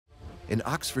In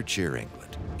Oxfordshire,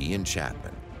 England, Ian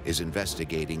Chapman is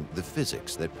investigating the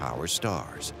physics that power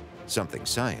stars, something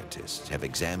scientists have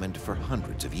examined for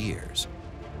hundreds of years.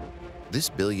 This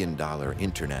billion-dollar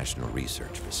international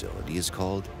research facility is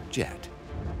called JET,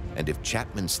 and if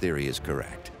Chapman's theory is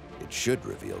correct, it should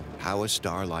reveal how a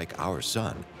star like our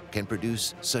Sun can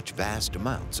produce such vast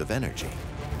amounts of energy.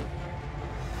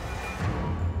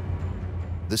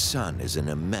 The Sun is an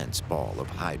immense ball of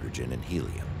hydrogen and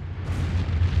helium.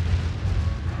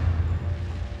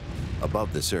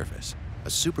 Above the surface, a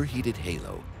superheated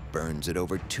halo burns at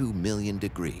over 2 million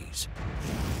degrees.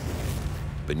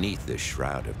 Beneath this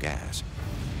shroud of gas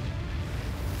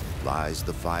lies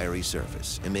the fiery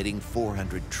surface, emitting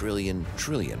 400 trillion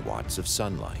watts of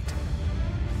sunlight.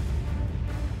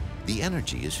 The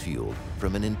energy is fueled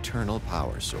from an internal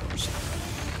power source.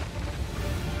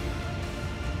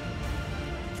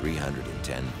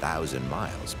 310,000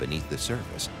 miles beneath the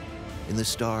surface, in the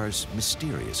star's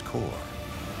mysterious core.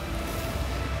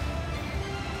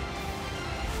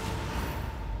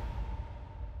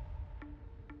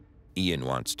 Ian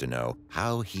wants to know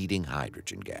how heating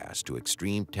hydrogen gas to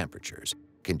extreme temperatures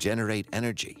can generate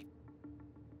energy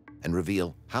and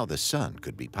reveal how the Sun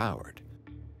could be powered.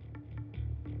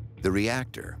 The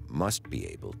reactor must be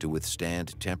able to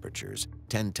withstand temperatures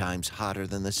 10 times hotter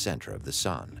than the center of the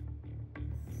Sun.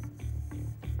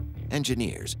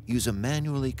 Engineers use a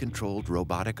manually controlled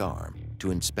robotic arm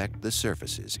to inspect the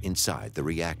surfaces inside the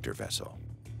reactor vessel.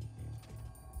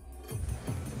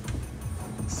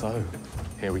 So,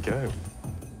 here we go.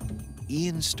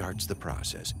 Ian starts the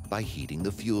process by heating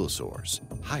the fuel source,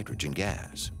 hydrogen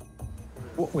gas.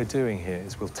 What we're doing here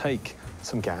is we'll take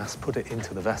some gas, put it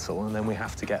into the vessel, and then we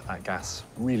have to get that gas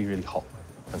really, really hot.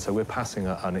 And so we're passing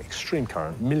an extreme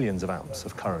current, millions of amps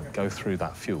of current go through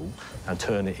that fuel and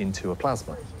turn it into a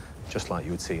plasma, just like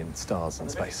you would see in stars in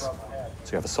space.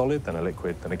 So you have a solid, then a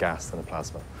liquid, then a gas, then a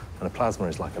plasma. And a plasma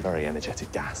is like a very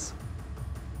energetic gas.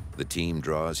 The team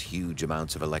draws huge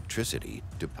amounts of electricity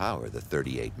to power the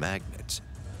 38 magnets.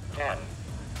 10,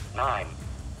 9,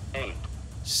 8,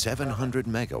 700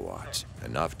 megawatts,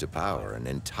 enough to power an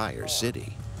entire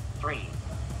city. 3,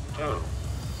 2,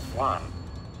 1.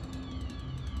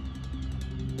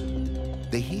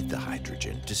 They heat the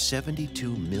hydrogen to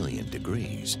 72 million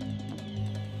degrees.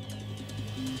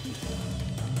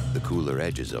 The cooler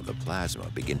edges of the plasma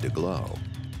begin to glow.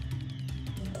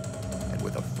 And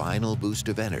with a final boost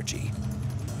of energy,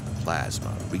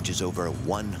 plasma reaches over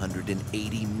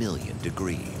 180 million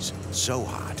degrees, so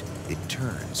hot it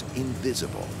turns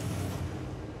invisible.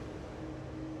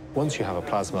 Once you have a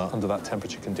plasma under that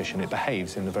temperature condition, it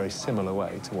behaves in a very similar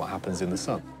way to what happens in the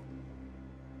Sun.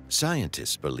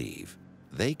 Scientists believe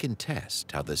they can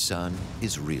test how the Sun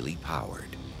is really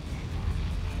powered.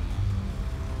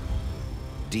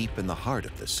 Deep in the heart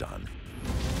of the Sun,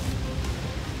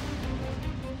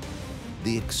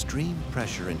 the extreme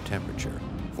pressure and temperature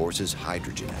forces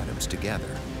hydrogen atoms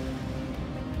together,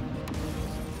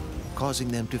 causing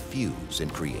them to fuse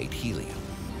and create helium.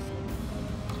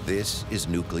 This is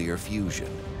nuclear fusion,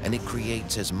 and it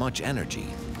creates as much energy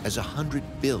as 100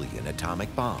 billion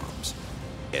atomic bombs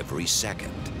every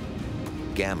second.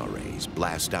 Gamma rays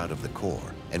blast out of the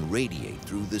core and radiate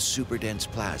through the superdense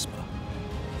plasma.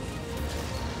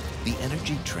 The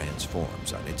energy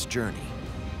transforms on its journey,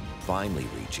 finally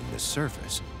reaching the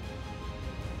surface,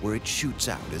 where it shoots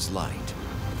out as light.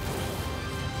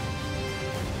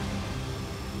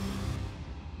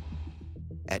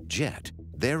 At JET,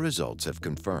 their results have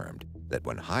confirmed that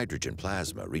when hydrogen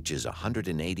plasma reaches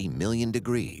 180 million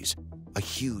degrees, a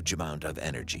huge amount of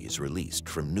energy is released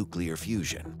from nuclear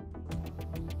fusion.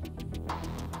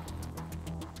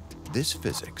 This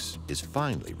physics is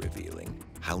finally revealing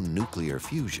how nuclear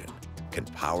fusion can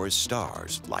power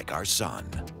stars like our Sun.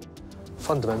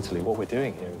 Fundamentally, what we're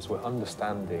doing here is we're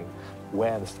understanding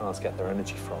where the stars get their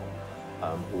energy from,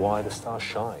 why the stars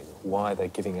shine, why they're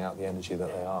giving out the energy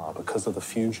that they are, because of the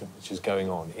fusion which is going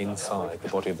on inside the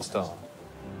body of the star.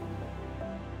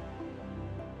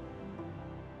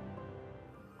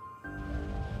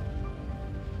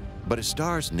 But a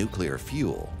star's nuclear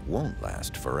fuel won't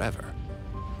last forever.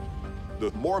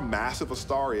 The more massive a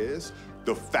star is,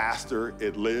 the faster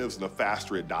it lives and the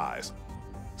faster it dies.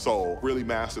 So really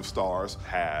massive stars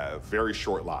have very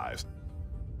short lives.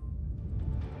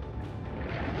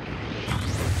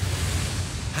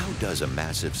 How does a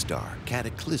massive star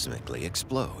cataclysmically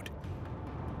explode?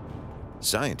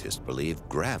 Scientists believe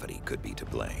gravity could be to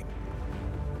blame.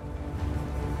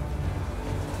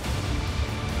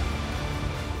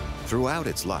 Throughout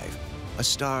its life, a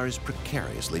star is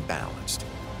precariously balanced.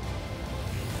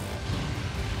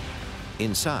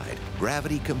 Inside,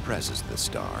 gravity compresses the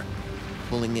star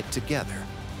pulling it together,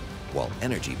 while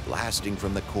energy blasting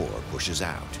from the core pushes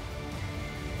out.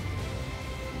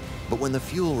 But when the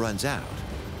fuel runs out,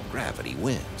 gravity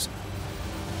wins,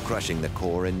 crushing the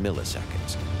core in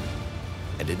milliseconds,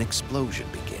 and an explosion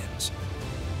begins.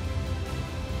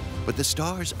 But the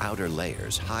star's outer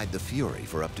layers hide the fury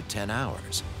for up to 10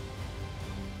 hours.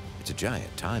 It's a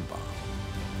giant time bomb.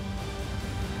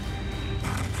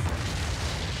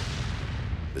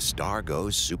 The star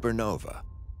goes supernova,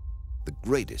 the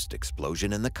greatest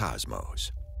explosion in the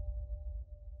cosmos.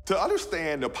 To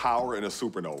understand the power in a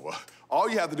supernova, all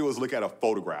you have to do is look at a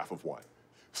photograph of one.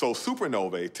 So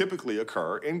supernovae typically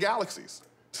occur in galaxies.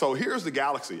 So here's the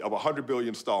galaxy of 100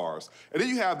 billion stars, and then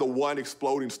you have the one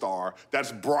exploding star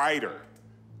that's brighter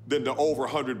than the over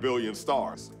 100 billion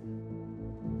stars.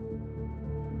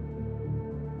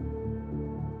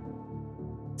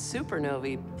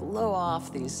 Supernovae blow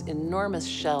off these enormous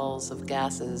shells of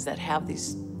gases that have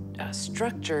these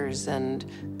structures and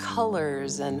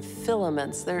colors and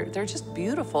filaments. They're just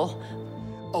beautiful.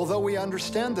 Although we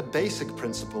understand the basic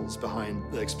principles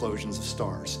behind the explosions of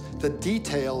stars, the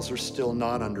details are still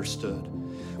not understood.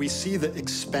 We see the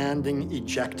expanding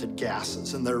ejected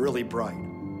gases, and they're really bright.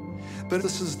 But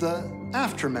this is the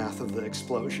aftermath of the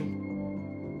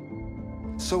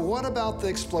explosion. So what about the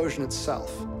explosion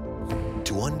itself?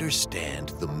 To understand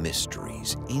the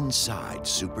mysteries inside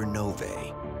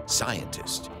supernovae,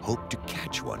 scientists hope to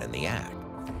catch one in the act.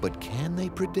 But can they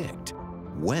predict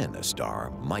when a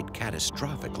star might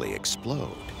catastrophically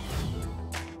explode?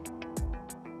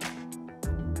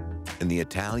 In the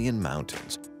Italian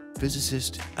mountains,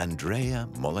 physicist Andrea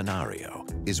Molinario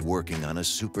is working on a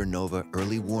supernova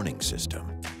early warning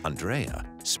system. Andrea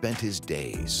spent his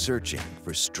days searching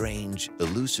for strange,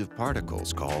 elusive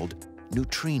particles called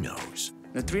neutrinos.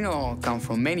 Neutrinos come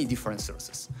from many different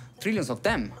sources. Trillions of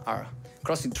them are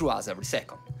crossing through us every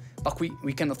second, but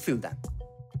we cannot feel them.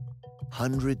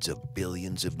 Hundreds of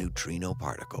billions of neutrino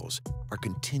particles are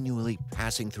continually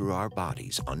passing through our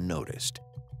bodies unnoticed.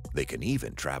 They can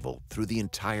even travel through the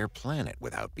entire planet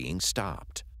without being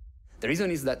stopped. The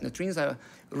reason is that neutrinos have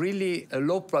really a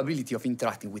low probability of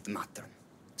interacting with matter.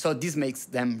 So this makes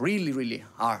them really, really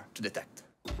hard to detect.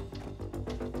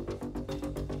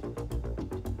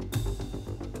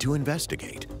 To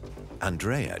investigate,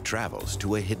 Andrea travels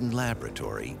to a hidden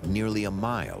laboratory nearly a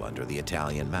mile under the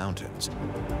Italian mountains.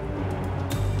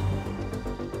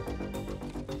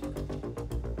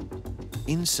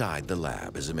 Inside the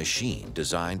lab is a machine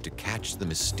designed to catch the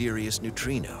mysterious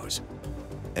neutrinos,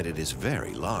 and it is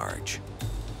very large.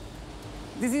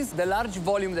 This is the Large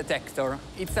Volume Detector.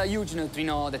 It's a huge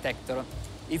neutrino detector.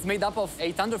 It's made up of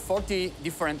 840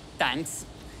 different tanks.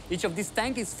 Each of these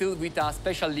tanks is filled with a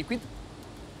special liquid.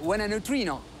 When a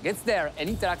neutrino gets there and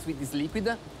interacts with this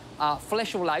liquid, a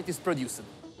flash of light is produced.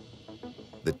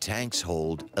 The tanks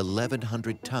hold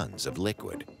 1,100 tons of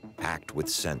liquid, packed with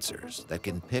sensors that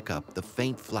can pick up the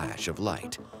faint flash of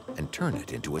light and turn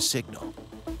it into a signal.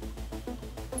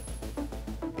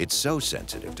 It's so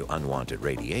sensitive to unwanted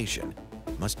radiation,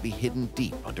 it must be hidden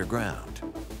deep underground.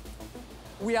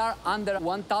 We are under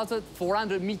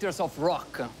 1,400 meters of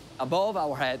rock above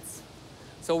our heads.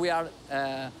 So we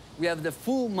have the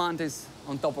full mountains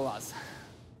on top of us.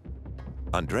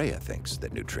 Andrea thinks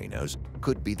that neutrinos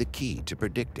could be the key to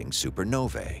predicting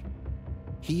supernovae.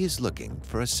 He is looking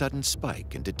for a sudden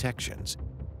spike in detections,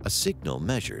 a signal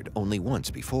measured only once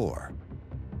before.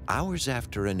 Hours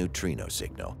after a neutrino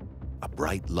signal, a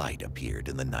bright light appeared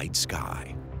in the night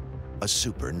sky, a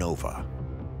supernova.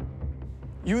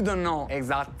 You don't know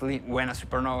exactly when a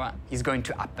supernova is going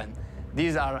to happen.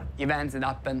 These are events that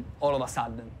happen all of a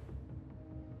sudden.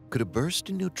 Could a burst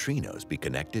in neutrinos be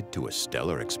connected to a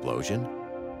stellar explosion?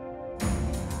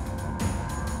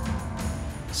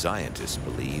 Scientists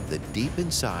believe that deep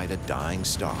inside a dying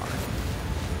star,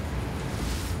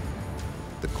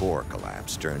 the core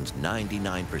collapse turns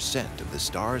 99% of the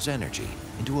star's energy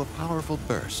into a powerful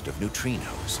burst of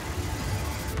neutrinos.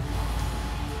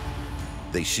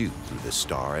 They shoot through the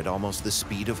star at almost the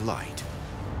speed of light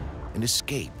and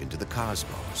escape into the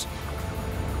cosmos.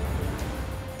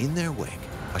 In their wake,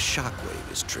 a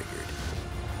shockwave is triggered.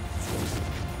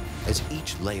 As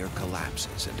each layer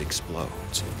collapses and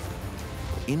explodes,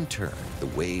 in turn, the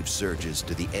wave surges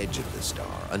to the edge of the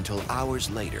star until hours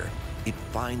later, it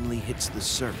finally hits the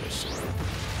surface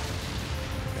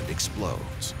and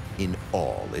explodes in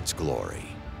all its glory.